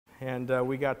and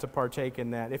we got to partake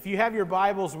in that. If you have your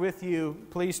Bibles with you,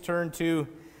 please turn to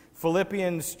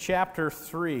Philippians chapter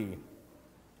 3.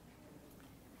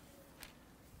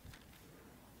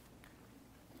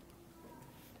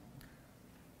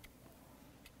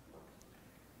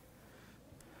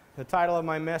 The title of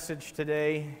my message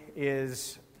today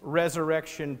is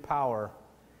Resurrection Power.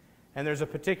 And there's a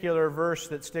particular verse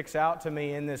that sticks out to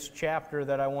me in this chapter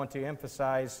that I want to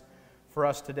emphasize for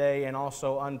us today and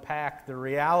also unpack the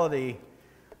reality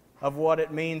of what it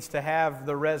means to have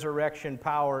the resurrection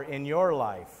power in your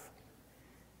life.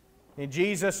 And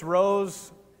Jesus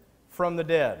rose from the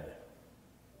dead.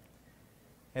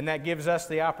 And that gives us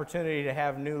the opportunity to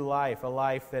have new life, a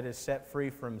life that is set free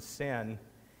from sin.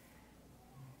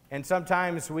 And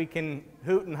sometimes we can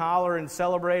hoot and holler and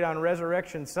celebrate on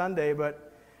Resurrection Sunday,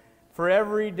 but for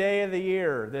every day of the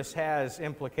year, this has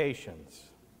implications.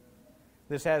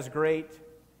 This has great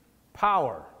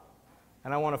power,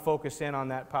 and I want to focus in on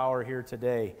that power here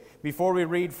today. Before we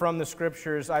read from the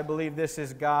Scriptures, I believe this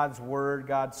is God's Word.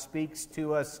 God speaks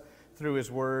to us through His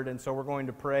Word, and so we're going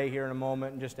to pray here in a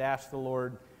moment and just ask the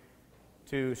Lord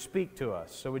to speak to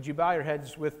us. So would you bow your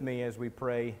heads with me as we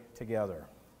pray together?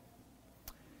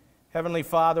 Heavenly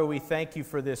Father, we thank You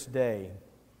for this day,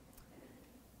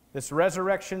 this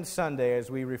Resurrection Sunday,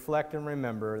 as we reflect and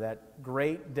remember that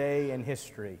great day in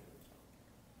history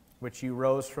which You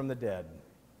rose from the dead.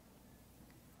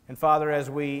 And Father,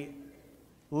 as we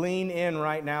lean in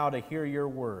right now to hear Your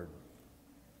word,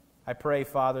 I pray,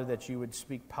 Father, that You would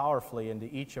speak powerfully into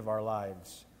each of our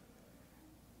lives.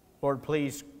 Lord,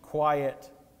 please quiet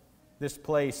this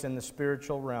place in the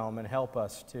spiritual realm and help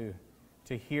us to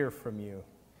hear from You.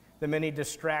 The many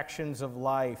distractions of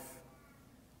life,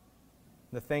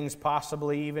 the things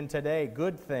possibly even today,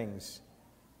 good things,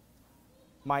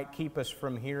 might keep us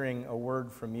from hearing a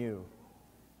word from You.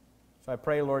 So I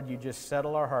pray, Lord, You just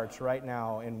settle our hearts right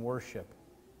now in worship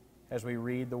as we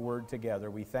read the Word together.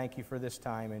 We thank You for this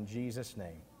time in Jesus'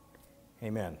 name.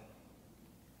 Amen.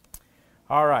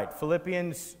 All right,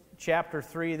 Philippians chapter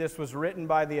 3. This was written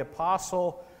by the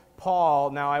Apostle Paul.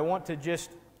 Now, I want to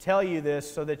just tell you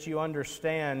this so that you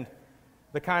understand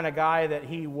the kind of guy that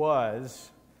he was.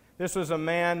 This was a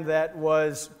man that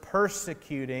was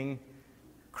persecuting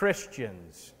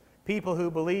Christians, people who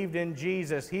believed in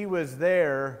Jesus. He was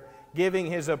there giving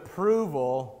his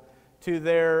approval to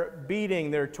their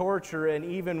beating, their torture, and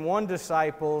even one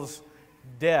disciple's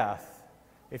death,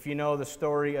 if you know the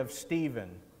story of Stephen.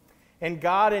 And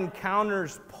God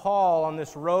encounters Paul on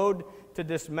this road to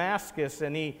Damascus,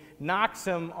 and He knocks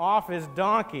him off his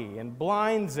donkey and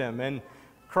blinds him. And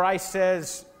Christ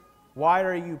says, "Why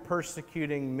are you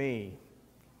persecuting me?"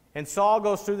 And Saul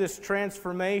goes through this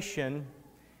transformation,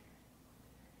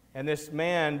 and this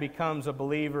man becomes a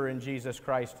believer in Jesus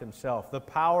Christ Himself. The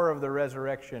power of the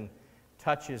resurrection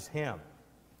touches him.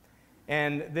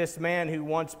 And this man who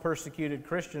once persecuted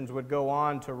Christians would go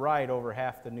on to write over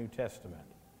half the New Testament.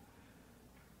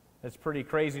 That's pretty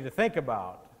crazy to think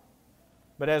about.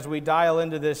 But as we dial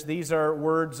into this, these are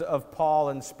words of Paul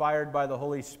inspired by the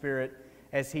Holy Spirit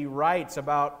as he writes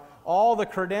about all the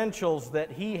credentials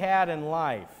that he had in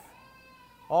life,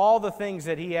 all the things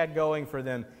that he had going for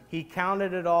them. He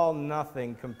counted it all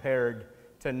nothing compared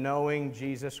to knowing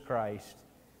Jesus Christ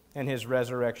and His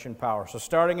resurrection power. So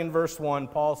starting in verse 1,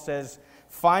 Paul says,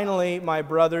 "Finally, my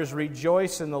brothers,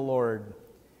 rejoice in the Lord.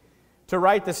 To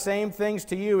write the same things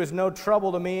to you is no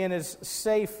trouble to me and is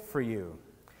safe for you.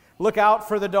 Look out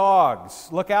for the dogs.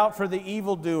 Look out for the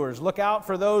evildoers. Look out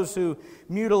for those who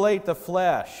mutilate the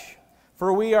flesh.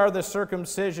 For we are the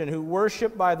circumcision who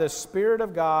worship by the Spirit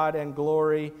of God and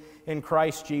glory in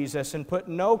Christ Jesus and put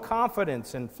no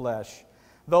confidence in flesh,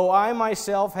 though I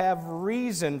myself have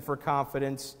reason for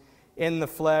confidence in the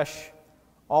flesh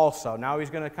also." Now he's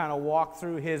going to kind of walk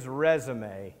through his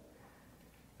resume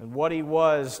and what he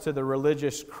was to the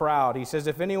religious crowd. He says,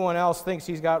 if anyone else thinks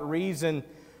he's got reason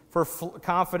for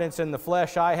confidence in the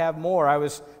flesh, I have more. I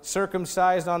was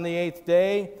circumcised on the 8th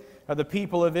day of the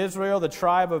people of Israel, the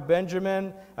tribe of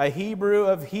Benjamin, a Hebrew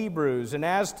of Hebrews, and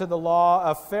as to the law,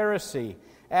 a Pharisee,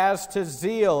 as to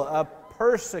zeal, a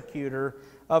persecutor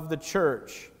of the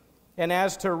church, and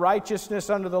as to righteousness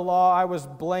under the law, I was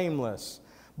blameless.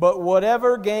 But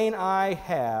whatever gain I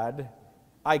had,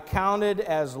 I counted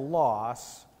as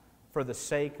loss for the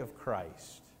sake of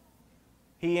Christ.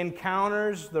 He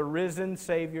encounters the risen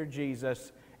Savior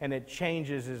Jesus, and it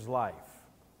changes his life.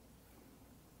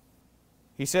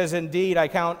 He says, "Indeed, I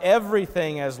count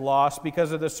everything as loss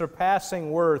because of the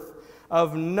surpassing worth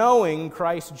of knowing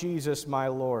Christ Jesus my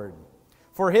Lord.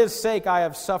 For His sake I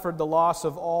have suffered the loss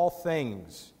of all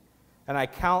things, and I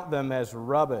count them as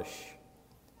rubbish,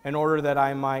 in order that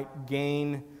I might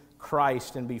gain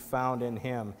Christ and be found in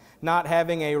Him, not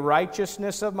having a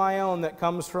righteousness of my own that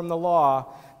comes from the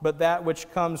law, but that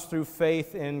which comes through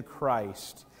faith in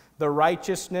Christ, the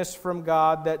righteousness from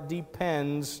God that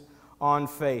depends on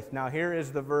faith. Now here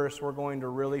is the verse we're going to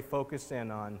really focus in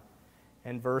on.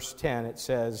 In verse 10 it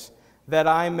says, that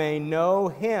I may know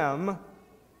Him,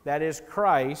 that is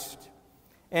Christ,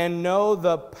 and know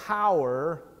the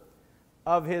power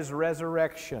of His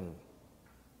resurrection,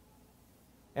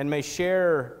 and may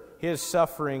share His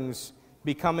sufferings,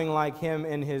 becoming like Him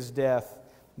in His death,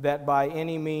 that by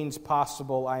any means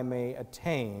possible I may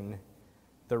attain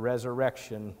the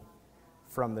resurrection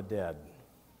from the dead.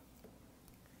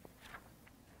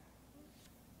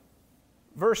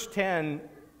 Verse 10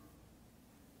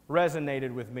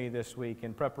 resonated with me this week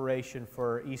in preparation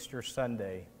for Easter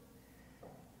Sunday.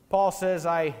 Paul says,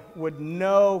 I would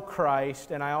know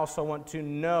Christ, and I also want to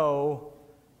know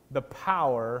the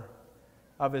power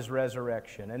of His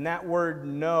resurrection. And that word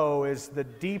know is the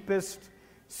deepest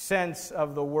sense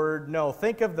of the word know.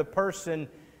 Think of the person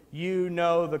you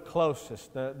know the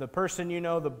closest, the person you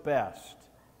know the best.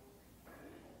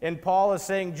 And Paul is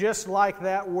saying, just like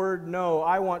that word know,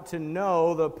 I want to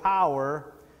know the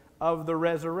power of the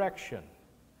resurrection.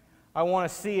 I want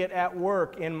to see it at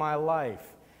work in my life.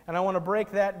 And I want to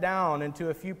break that down into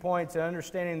a few points of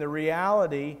understanding the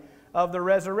reality of the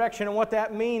resurrection and what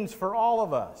that means for all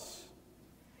of us.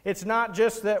 It's not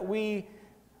just that we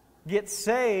get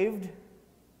saved,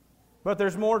 but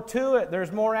there's more to it.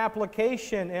 There's more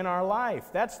application in our life.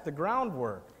 That's the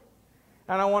groundwork.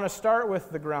 And I want to start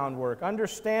with the groundwork.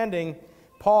 Understanding,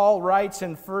 Paul writes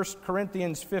in 1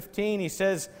 Corinthians 15, he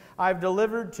says, I've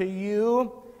delivered to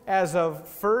you as of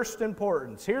first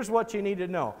importance. Here's what you need to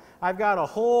know. I've got a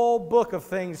whole book of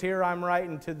things here I'm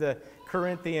writing to the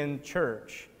Corinthian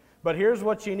church. But here's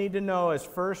what you need to know as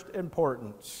first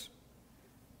importance.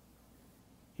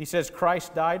 He says,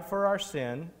 Christ died for our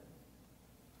sin.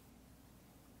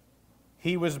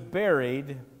 He was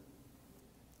buried,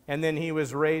 and then He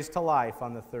was raised to life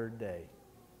on the third day.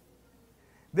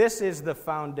 This is the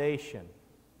foundation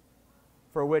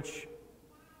for which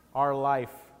our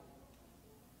life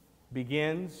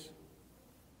begins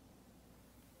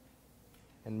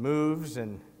and moves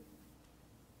and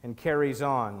carries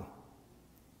on.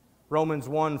 Romans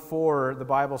 1:4, the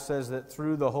Bible says that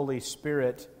through the Holy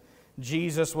Spirit,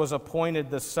 Jesus was appointed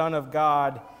the Son of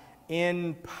God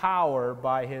in power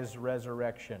by His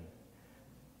resurrection.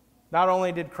 Not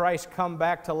only did Christ come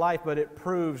back to life, but it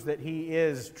proves that He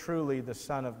is truly the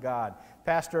Son of God.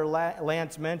 Pastor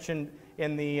Lance mentioned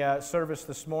in the service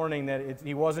this morning that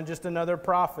He wasn't just another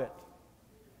prophet.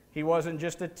 He wasn't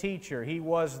just a teacher. He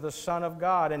was the Son of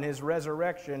God, and His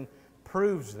resurrection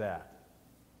proves that.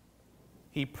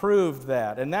 He proved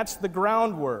that, and that's the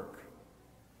groundwork.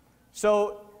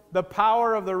 So the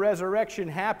power of the resurrection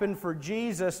happened for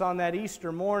Jesus on that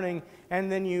Easter morning, and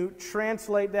then you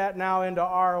translate that now into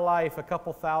our life a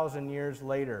couple thousand years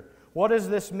later. What does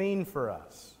this mean for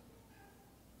us?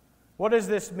 What does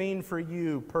this mean for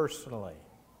you personally?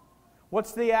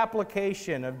 What's the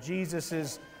application of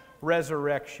Jesus'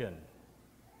 resurrection?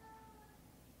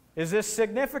 Is this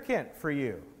significant for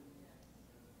you?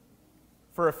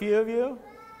 For a few of you?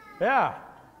 Yeah.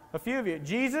 A few of you.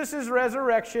 Jesus'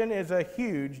 resurrection is a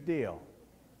huge deal.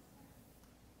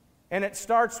 And it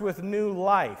starts with new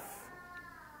life.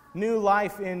 New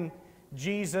life in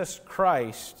Jesus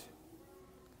Christ.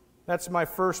 That's my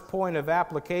first point of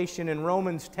application. In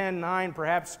Romans 10:9,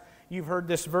 perhaps you've heard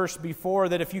this verse before,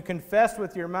 that if you confess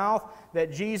with your mouth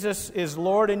that Jesus is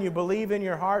Lord and you believe in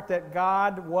your heart that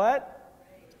God, what?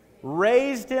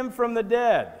 Raised Him from the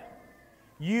dead,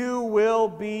 you will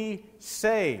be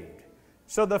saved.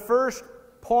 So the first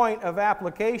point of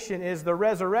application is the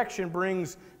resurrection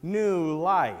brings new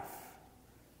life.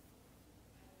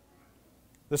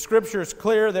 The Scripture is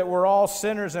clear that we're all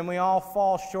sinners and we all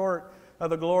fall short of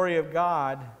the glory of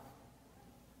God.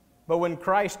 But when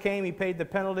Christ came, He paid the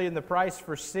penalty and the price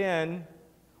for sin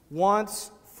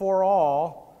once for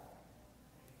all.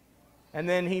 And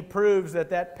then He proves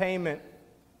that that payment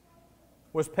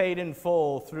was paid in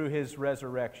full through His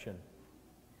resurrection.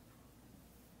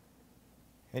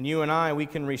 And you and I, we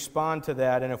can respond to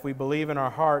that. And if we believe in our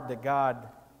heart that God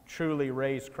truly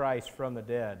raised Christ from the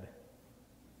dead,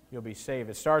 you'll be saved.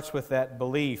 It starts with that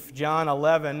belief. John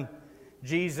 11,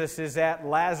 Jesus is at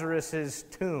Lazarus'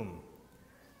 tomb.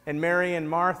 And Mary and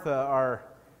Martha are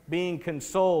being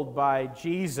consoled by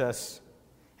Jesus.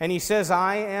 And He says,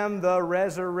 I am the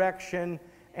resurrection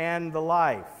and the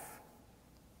life.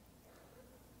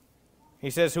 He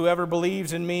says, whoever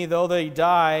believes in me, though they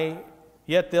die,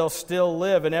 yet they'll still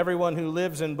live, and everyone who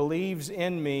lives and believes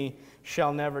in me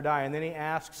shall never die. And then he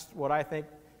asks what I think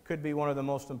could be one of the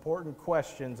most important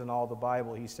questions in all the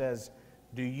Bible. He says,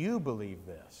 do you believe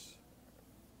this?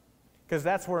 Because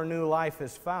that's where new life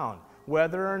is found,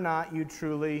 whether or not you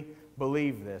truly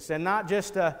believe this. And not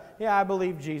just I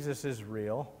believe Jesus is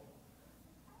real.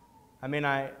 I mean,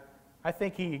 I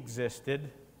think he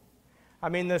existed. I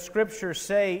mean, the scriptures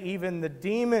say even the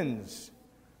demons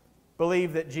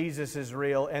believe that Jesus is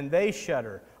real, and they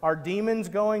shudder. Are demons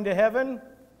going to heaven?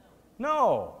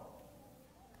 No.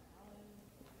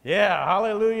 Yeah,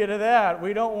 hallelujah to that.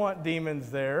 We don't want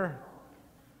demons there.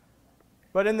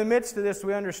 But in the midst of this,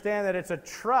 we understand that it's a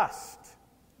trust.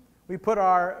 We put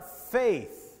our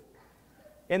faith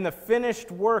in the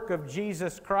finished work of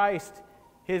Jesus Christ,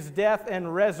 his death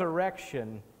and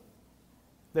resurrection,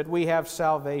 that we have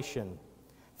salvation.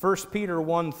 1 Peter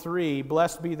 1:3,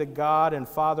 blessed be the God and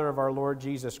Father of our Lord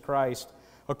Jesus Christ.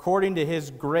 According to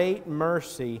his great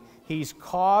mercy, he's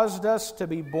caused us to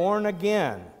be born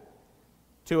again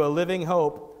to a living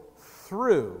hope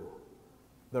through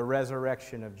the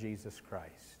resurrection of Jesus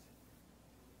Christ.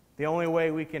 The only way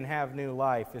we can have new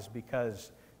life is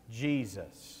because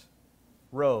Jesus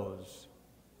rose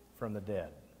from the dead.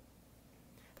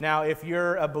 Now, if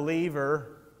you're a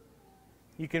believer,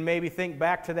 you can maybe think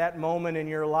back to that moment in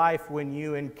your life when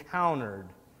you encountered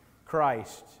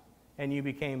Christ and you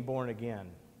became born again.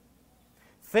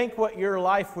 Think what your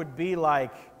life would be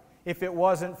like if it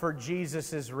wasn't for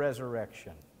Jesus'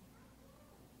 resurrection.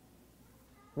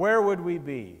 Where would we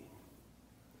be?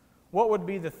 What would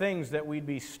be the things that we'd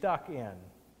be stuck in?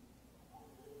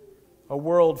 A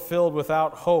world filled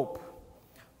without hope,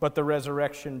 but the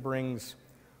resurrection brings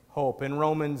hope. In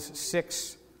Romans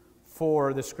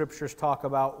 6:4, the scriptures talk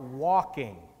about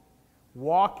walking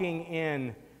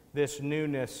in this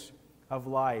newness of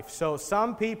life. So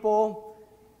some people,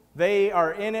 they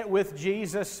are in it with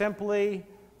Jesus simply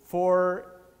for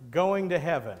going to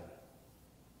heaven.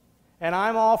 And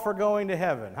I'm all for going to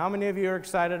heaven. How many of you are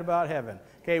excited about heaven?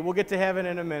 Okay, we'll get to heaven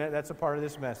in a minute. That's a part of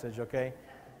this message, okay?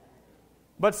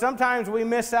 But sometimes we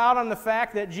miss out on the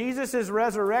fact that Jesus'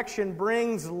 resurrection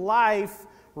brings life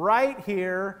right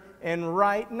here and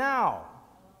right now.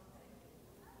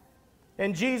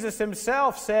 And Jesus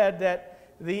himself said that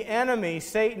the enemy,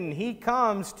 Satan, he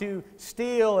comes to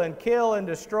steal and kill and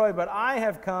destroy, but I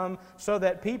have come so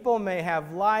that people may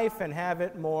have life and have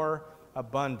it more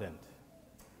abundant.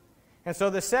 And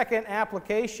so the second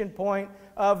application point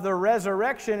of the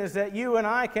resurrection is that you and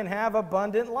I can have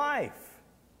abundant life.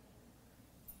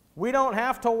 We don't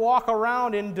have to walk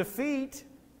around in defeat.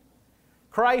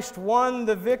 Christ won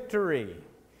the victory.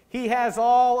 He has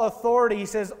all authority. He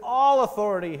says, all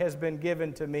authority has been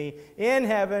given to me in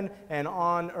heaven and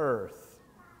on earth.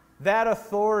 That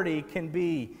authority can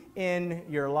be in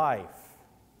your life.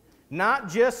 Not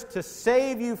just to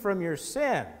save you from your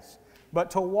sins,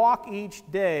 but to walk each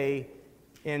day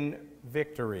in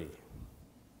victory.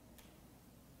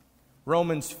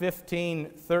 Romans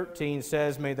 15:13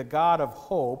 says, may the God of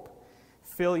hope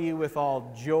fill you with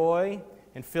all joy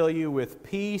and fill you with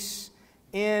peace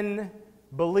in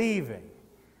believing.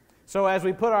 So as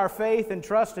we put our faith and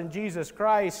trust in Jesus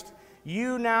Christ,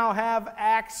 you now have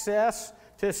access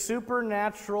to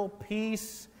supernatural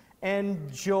peace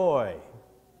and joy.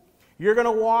 You're going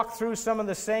to walk through some of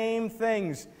the same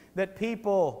things that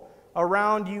people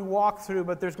around you walk through,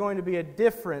 but there's going to be a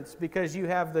difference because you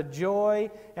have the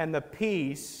joy and the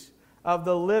peace of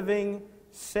the living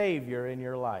Savior in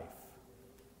your life.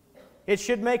 It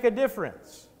should make a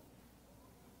difference.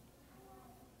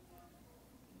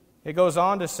 It goes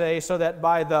on to say, so that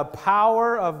by the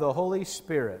power of the Holy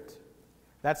Spirit,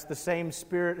 that's the same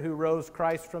Spirit who rose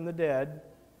Christ from the dead,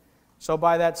 so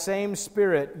by that same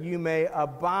Spirit you may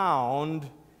abound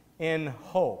in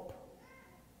hope.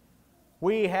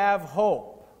 We have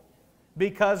hope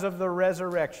because of the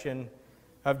resurrection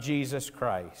of Jesus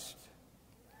Christ.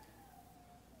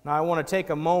 Now I want to take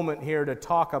a moment here to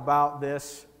talk about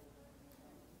this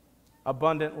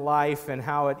abundant life and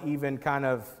how it even kind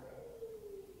of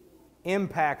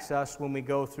impacts us when we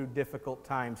go through difficult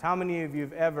times. How many of you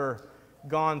have ever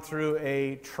gone through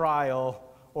a trial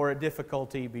or a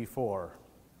difficulty before?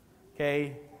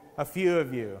 Okay, a few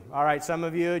of you. All right, some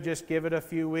of you, just give it a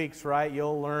few weeks, right?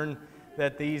 You'll learn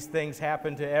that these things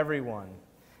happen to everyone.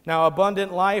 Now,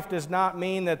 abundant life does not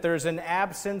mean that there's an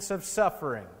absence of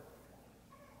suffering.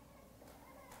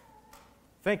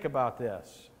 Think about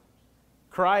this.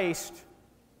 Christ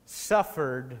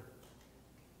suffered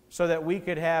so that we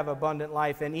could have abundant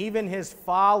life. And even his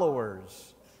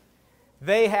followers,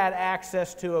 they had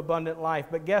access to abundant life.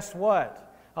 But guess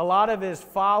what? A lot of his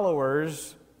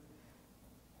followers,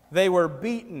 They were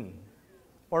beaten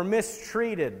or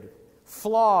mistreated,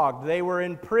 flogged. They were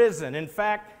in prison. In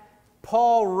fact,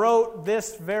 Paul wrote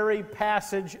this very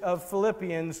passage of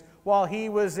Philippians while he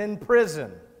was in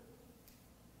prison.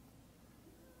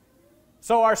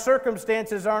 So our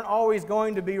circumstances aren't always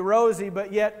going to be rosy,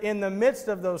 but yet in the midst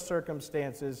of those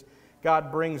circumstances,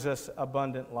 God brings us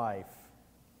abundant life.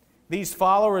 These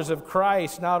followers of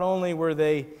Christ, not only were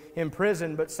they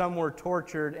imprisoned, but some were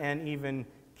tortured and even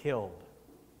killed.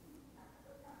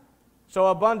 So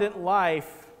abundant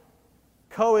life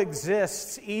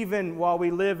coexists even while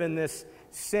we live in this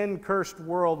sin-cursed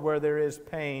world where there is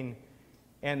pain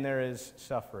and there is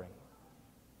suffering.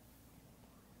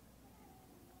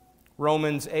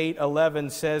 Romans 8:11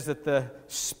 says that the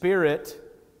Spirit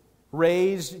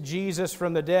raised Jesus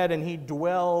from the dead and He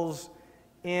dwells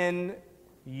in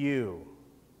you.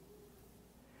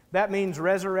 That means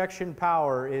resurrection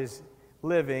power is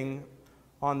living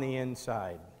on the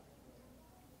inside.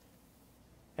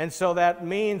 And so that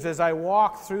means as I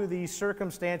walk through these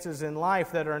circumstances in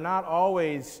life that are not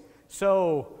always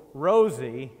so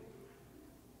rosy,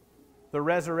 the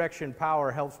resurrection power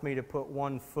helps me to put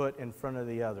one foot in front of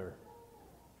the other.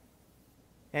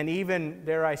 And even,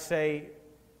 dare I say,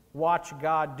 watch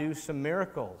God do some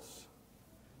miracles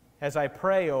as I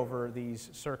pray over these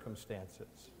circumstances.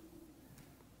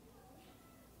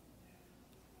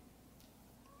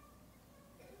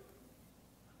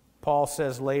 Paul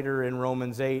says later in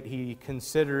Romans 8, he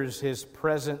considers his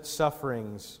present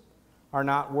sufferings are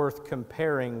not worth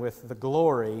comparing with the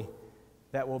glory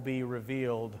that will be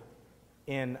revealed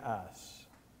in us.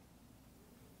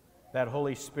 That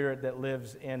Holy Spirit that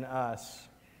lives in us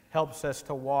helps us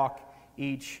to walk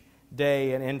each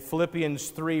day. And in Philippians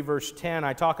 3, verse 10,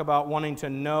 I talk about wanting to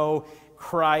know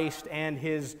Christ and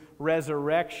His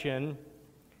resurrection.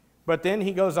 But then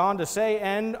he goes on to say,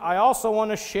 and I also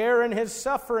want to share in His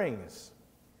sufferings.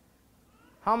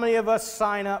 How many of us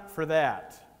sign up for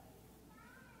that?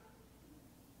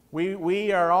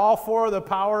 We are all for the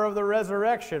power of the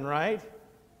resurrection, right?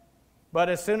 But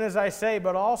as soon as I say,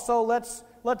 but also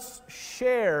let's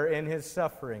share in His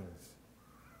sufferings,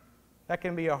 that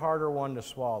can be a harder one to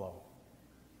swallow.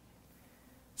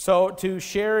 So to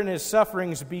share in His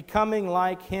sufferings, becoming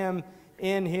like Him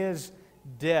in His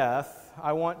death,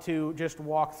 I want to just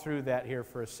walk through that here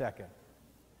for a second.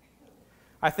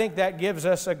 I think that gives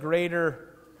us a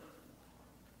greater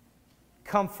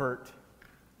comfort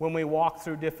when we walk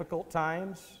through difficult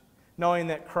times, knowing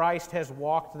that Christ has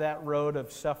walked that road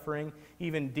of suffering,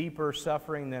 even deeper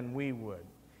suffering than we would.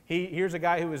 Here's a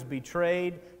guy who was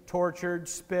betrayed, tortured,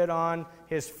 spit on,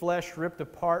 his flesh ripped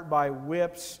apart by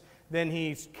whips. Then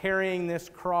he's carrying this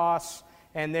cross,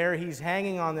 and there he's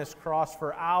hanging on this cross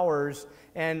for hours,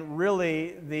 and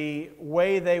really the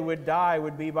way they would die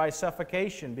would be by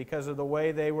suffocation because of the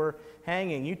way they were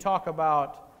hanging. You talk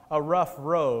about a rough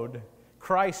road.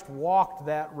 Christ walked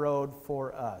that road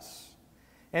for us.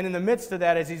 And in the midst of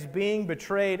that, as He's being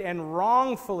betrayed and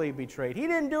wrongfully betrayed, He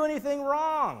didn't do anything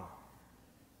wrong.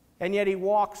 And yet He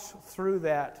walks through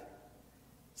that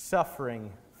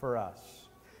suffering for us.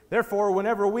 Therefore,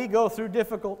 whenever we go through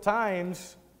difficult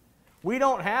times, we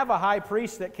don't have a high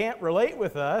priest that can't relate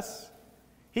with us.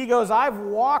 He goes, I've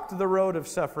walked the road of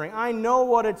suffering. I know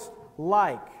what it's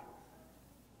like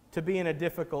to be in a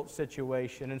difficult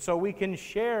situation. And so we can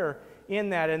share in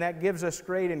that, and that gives us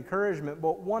great encouragement.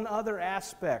 But one other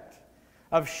aspect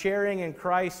of sharing in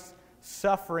Christ's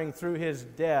suffering through His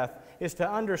death is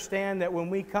to understand that when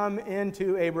we come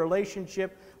into a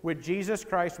relationship with Jesus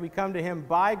Christ, we come to Him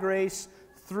by grace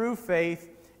through faith,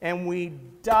 and we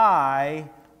die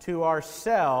to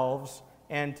ourselves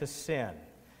and to sin.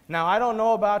 Now, I don't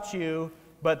know about you,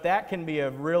 but that can be a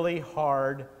really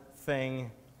hard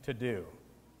thing to do.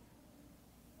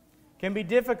 It can be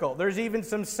difficult. There's even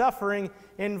some suffering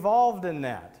involved in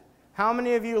that. How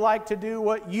many of you like to do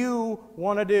what you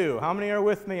want to do? How many are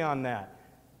with me on that?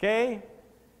 Okay?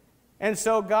 And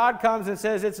so God comes and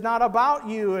says, it's not about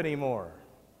you anymore.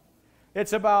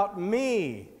 It's about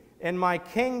me and my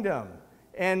kingdom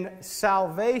and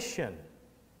salvation.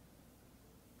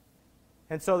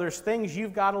 And so there's things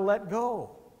you've got to let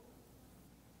go.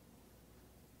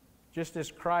 Just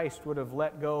as Christ would have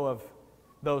let go of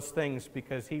those things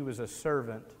because He was a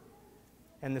servant.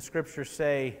 And the Scriptures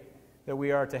say that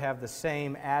we are to have the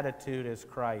same attitude as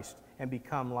Christ and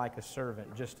become like a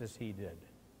servant, just as He did.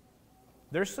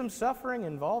 There's some suffering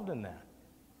involved in that.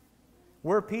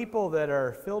 We're people that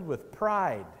are filled with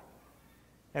pride,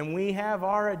 and we have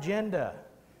our agenda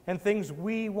and things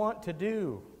we want to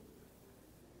do.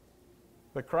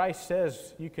 But Christ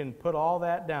says you can put all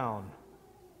that down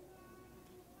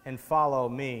and follow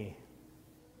me.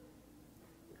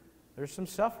 There's some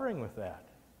suffering with that.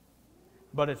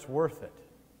 But it's worth it.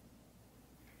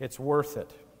 It's worth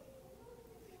it.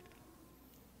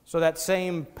 So that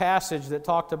same passage that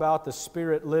talked about the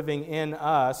Spirit living in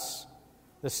us,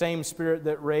 the same Spirit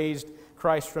that raised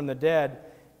Christ from the dead,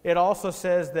 it also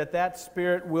says that that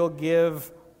Spirit will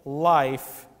give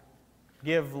life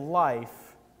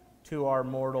to our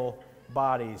mortal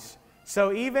bodies.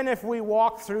 So even if we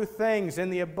walk through things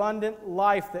in the abundant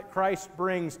life that Christ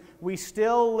brings, we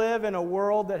still live in a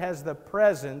world that has the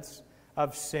presence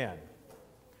of sin.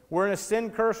 We're in a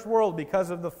sin-cursed world because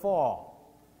of the fall.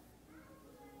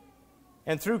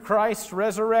 And through Christ's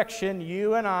resurrection,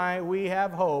 you and I, we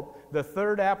have hope. The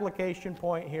third application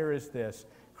point here is this: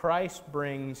 Christ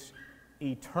brings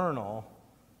eternal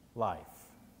life.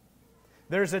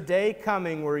 There's a day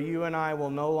coming where you and I will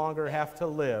no longer have to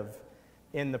live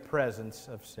in the presence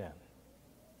of sin.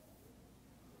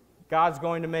 God's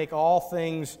going to make all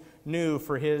things new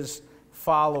for His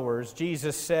followers.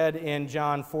 Jesus said in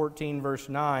John 14, verse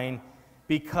 9,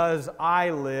 "Because I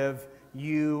live,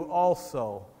 you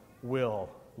also will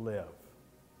live."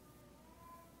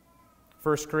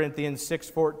 1 Corinthians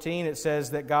 6:14, it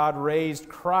says that God raised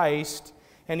Christ,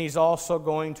 and He's also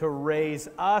going to raise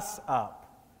us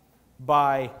up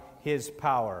by His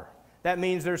power. That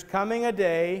means there's coming a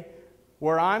day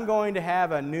where I'm going to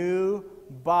have a new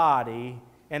body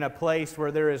in a place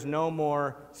where there is no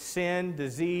more sin,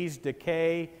 disease,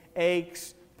 decay,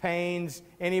 aches, pains.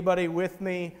 Anybody with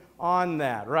me on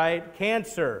that, right?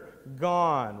 Cancer,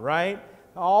 gone, right?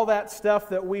 All that stuff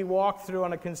that we walk through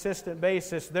on a consistent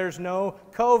basis, there's no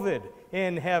COVID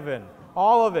in heaven.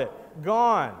 All of it,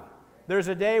 gone. There's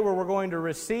a day where we're going to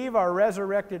receive our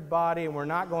resurrected body and we're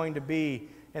not going to be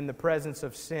in the presence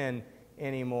of sin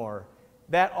anymore.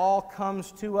 That all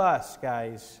comes to us,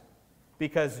 guys,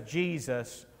 because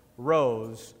Jesus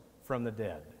rose from the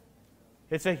dead.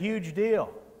 It's a huge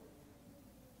deal.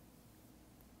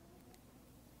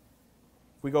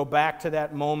 We go back to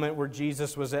that moment where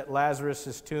Jesus was at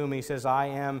Lazarus' tomb. He says, "I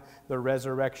am the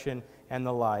resurrection and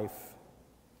the life."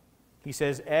 He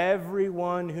says,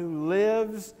 "Everyone who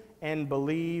lives and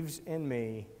believes in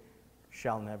me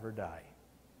shall never die."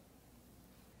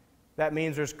 That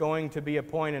means there's going to be a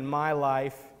point in my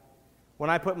life when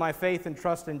I put my faith and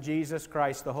trust in Jesus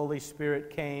Christ, the Holy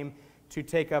Spirit came to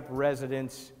take up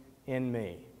residence in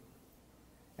me.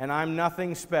 And I'm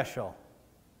nothing special.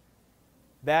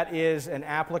 That is an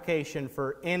application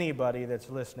for anybody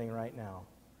that's listening right now.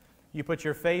 You put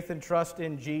your faith and trust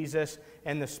in Jesus,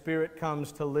 and the Spirit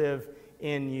comes to live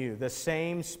in you. The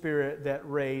same Spirit that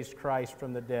raised Christ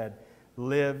from the dead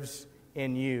lives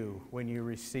in you when you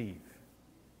receive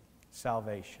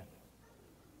salvation.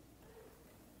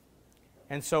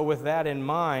 And so with that in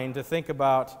mind, to think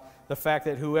about the fact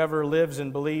that whoever lives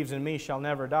and believes in me shall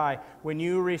never die, when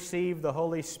you receive the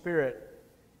Holy Spirit,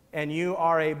 and you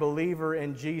are a believer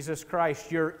in Jesus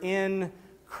Christ, you're in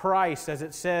Christ, as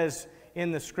it says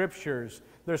in the Scriptures.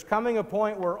 There's coming a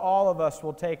point where all of us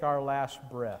will take our last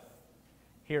breath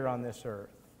here on this earth.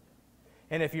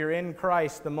 And if you're in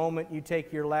Christ, the moment you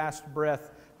take your last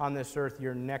breath on this earth,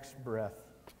 your next breath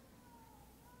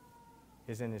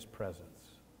is in His presence.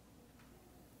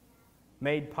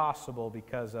 Made possible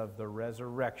because of the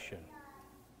resurrection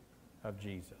of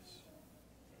Jesus.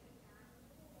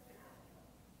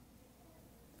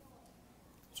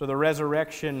 So the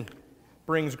resurrection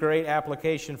brings great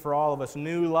application for all of us.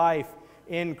 New life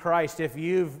in Christ. If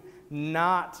you've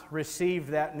not received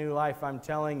that new life, I'm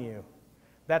telling you,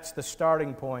 that's the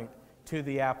starting point to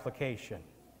the application.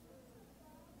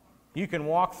 You can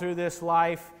walk through this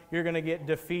life, you're going to get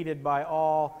defeated by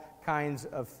all kinds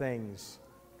of things.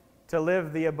 To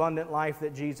live the abundant life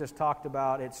that Jesus talked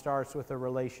about, it starts with a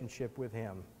relationship with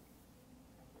Him.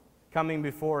 Coming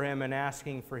before Him and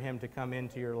asking for Him to come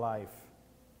into your life.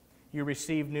 You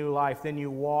receive new life, then you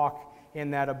walk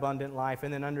in that abundant life,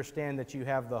 and then understand that you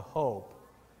have the hope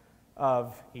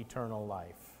of eternal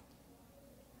life.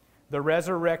 The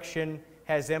resurrection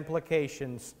has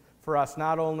implications for us,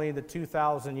 not only the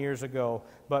 2,000 years ago,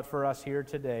 but for us here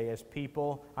today as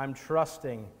people I'm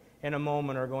trusting in a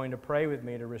moment are going to pray with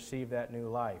me to receive that new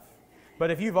life.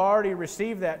 But if you've already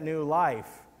received that new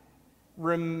life,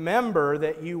 remember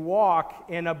that you walk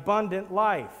in abundant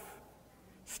life.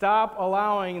 Stop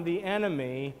allowing the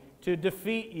enemy to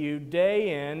defeat you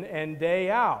day in and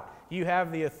day out. You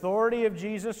have the authority of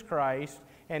Jesus Christ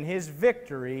and His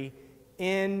victory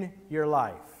in your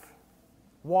life.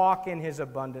 Walk in His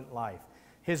abundant life.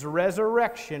 His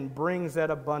resurrection brings that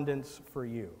abundance for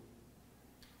you.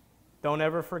 Don't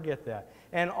ever forget that.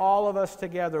 And all of us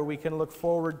together, we can look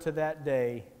forward to that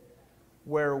day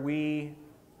where we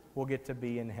will get to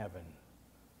be in heaven.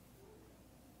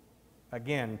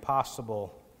 again,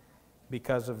 possible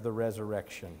because of the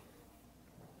resurrection.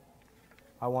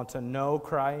 I want to know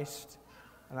Christ,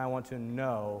 and I want to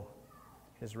know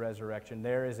His resurrection.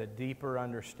 There is a deeper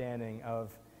understanding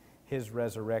of His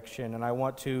resurrection, and I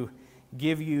want to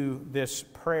give you this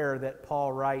prayer that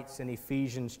Paul writes in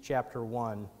Ephesians chapter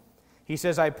 1. He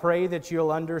says, I pray that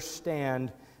you'll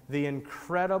understand the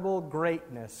incredible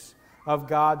greatness of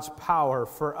God's power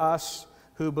for us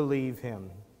who believe Him.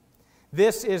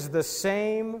 This is the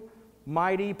same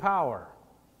mighty power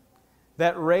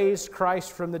that raised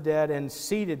Christ from the dead and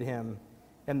seated Him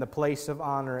in the place of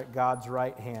honor at God's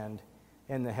right hand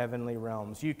in the heavenly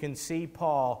realms. You can see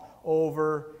Paul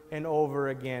over and over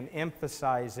again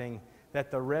emphasizing that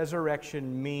the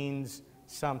resurrection means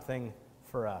something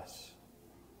for us.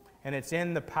 And it's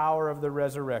in the power of the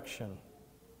resurrection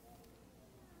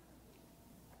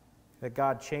that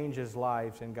God changes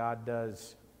lives and God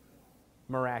does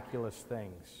miraculous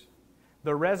things.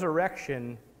 The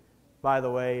resurrection, by the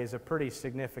way, is a pretty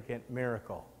significant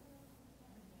miracle.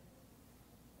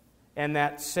 And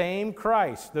that same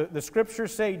Christ, the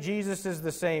Scriptures say Jesus is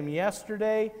the same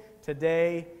yesterday,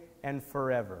 today, and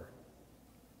forever.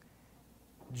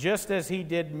 Just as He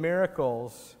did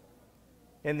miracles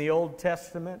in the Old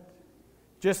Testament,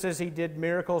 just as He did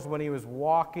miracles when He was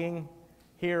walking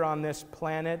here on this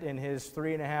planet in His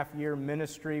 3.5-year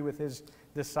ministry with His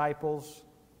disciples,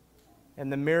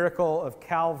 and the miracle of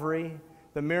Calvary,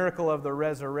 the miracle of the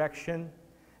resurrection,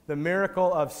 the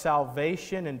miracle of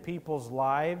salvation in people's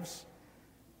lives.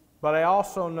 But I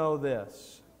also know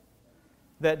this,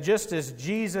 that just as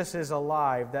Jesus is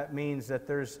alive, that means that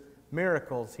there's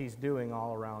miracles He's doing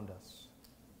all around us.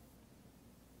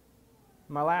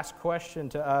 My last question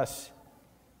to us: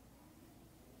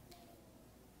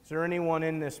 is there anyone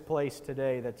in this place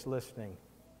today that's listening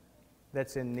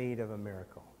that's in need of a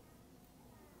miracle?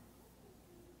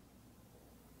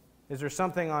 Is there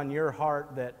something on your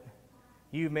heart that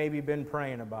you've maybe been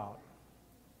praying about?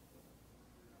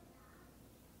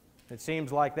 It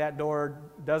seems like that door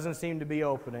doesn't seem to be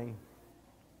opening.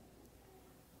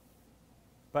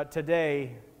 But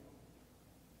today,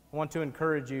 I want to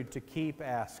encourage you to keep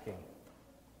asking,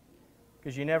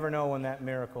 because you never know when that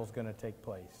miracle is going to take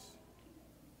place.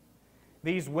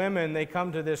 These women, they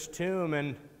come to this tomb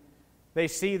and they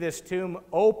see this tomb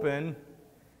open.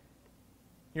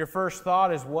 Your first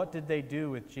thought is, what did they do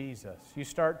with Jesus? You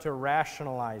start to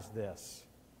rationalize this.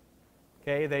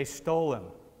 Okay, they stole Him.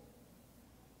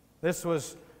 This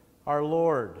was our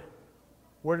Lord.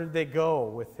 Where did they go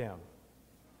with Him?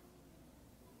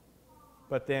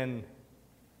 But then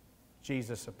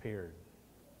Jesus appeared.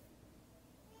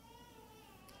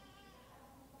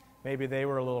 Maybe they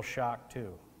were a little shocked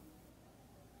too.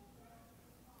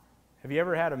 Have you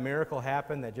ever had a miracle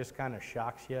happen that just kind of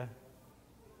shocks you?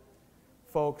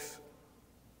 Folks,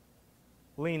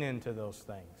 lean into those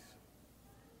things.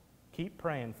 Keep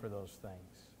praying for those things.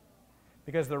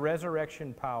 Because the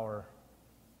resurrection power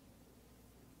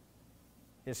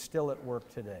is still at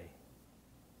work today.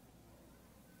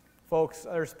 Folks,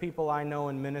 there's people I know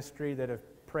in ministry that have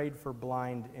prayed for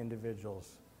blind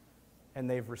individuals and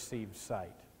they've received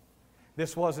sight.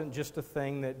 This wasn't just a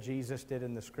thing that Jesus did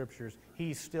in the Scriptures.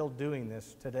 He's still doing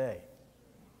this today.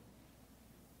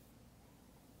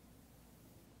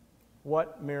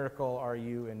 What miracle are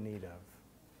you in need of?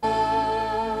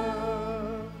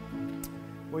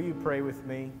 Will you pray with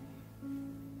me?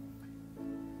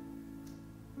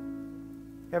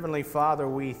 Heavenly Father,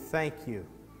 we thank You.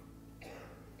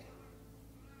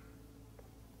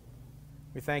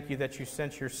 We thank You that You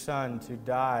sent Your Son to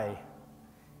die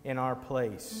in our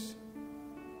place,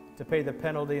 to pay the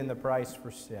penalty and the price for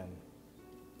sin.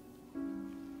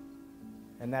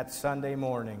 And that Sunday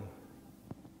morning,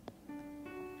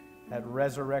 that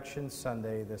Resurrection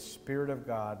Sunday, the Spirit of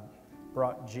God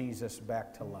brought Jesus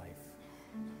back to life.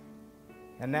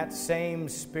 And that same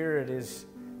Spirit is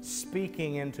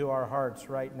speaking into our hearts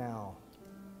right now.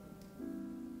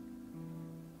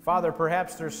 Father,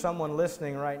 perhaps there's someone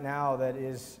listening right now that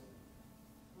is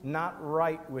not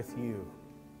right with You.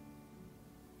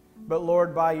 But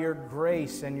Lord, by Your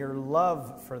grace and Your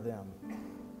love for them,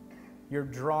 You're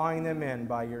drawing them in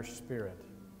by Your Spirit,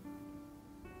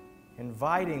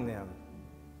 inviting them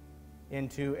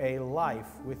into a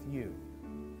life with You.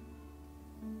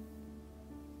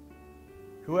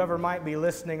 Whoever might be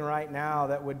listening right now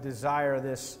that would desire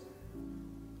this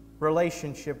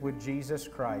relationship with Jesus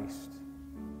Christ,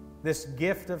 this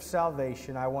gift of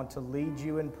salvation, I want to lead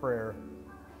you in prayer.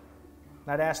 And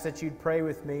I'd ask that you'd pray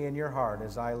with me in your heart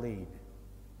as I lead.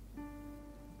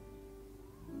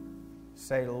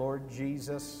 Say, Lord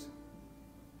Jesus,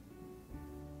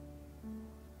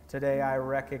 Today I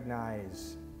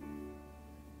recognize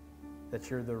that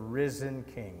you're the risen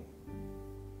King.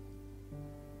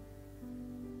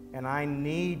 And I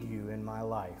need you in my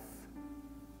life.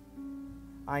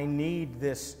 I need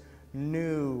this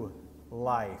new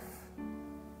life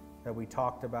that we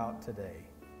talked about today.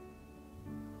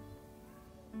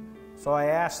 So I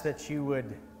ask that you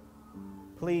would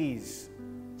please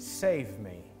save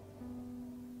me.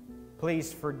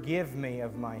 Please forgive me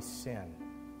of my sin.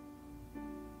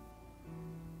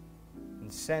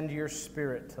 And send your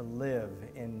Spirit to live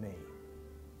in me.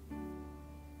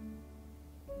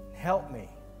 Help me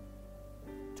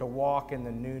to walk in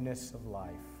the newness of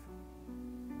life.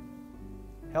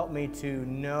 Help me to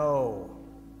know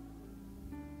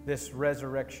this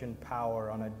resurrection power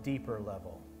on a deeper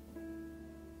level.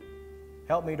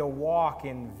 Help me to walk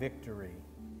in victory.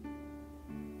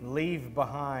 Leave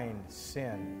behind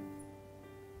sin.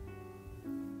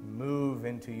 Move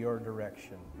into your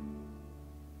direction.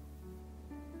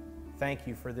 Thank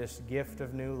you for this gift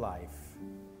of new life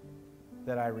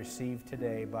that I received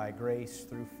today by grace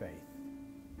through faith.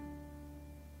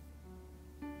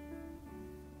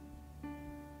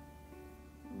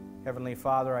 Heavenly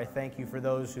Father, I thank you for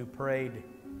those who prayed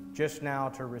just now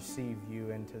to receive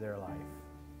you into their life.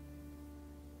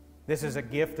 This is a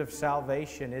gift of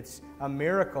salvation. It's a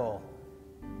miracle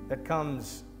that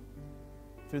comes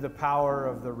through the power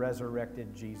of the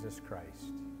resurrected Jesus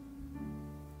Christ.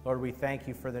 Lord, we thank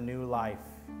you for the new life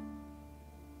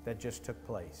that just took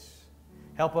place.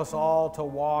 Help us all to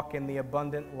walk in the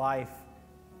abundant life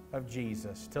of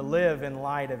Jesus, to live in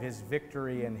light of his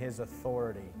victory and his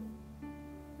authority,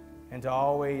 and to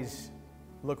always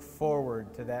look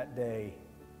forward to that day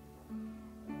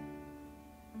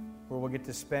where we'll get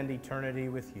to spend eternity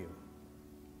with you.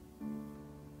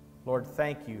 Lord,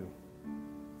 thank you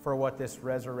for what this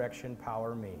resurrection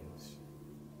power means.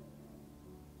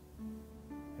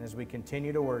 And as we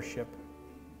continue to worship,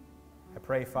 I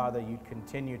pray, Father, you'd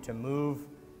continue to move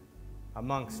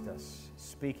amongst us,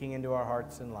 speaking into our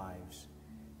hearts and lives.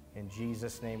 In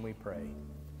Jesus' name we pray.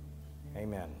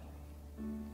 Amen.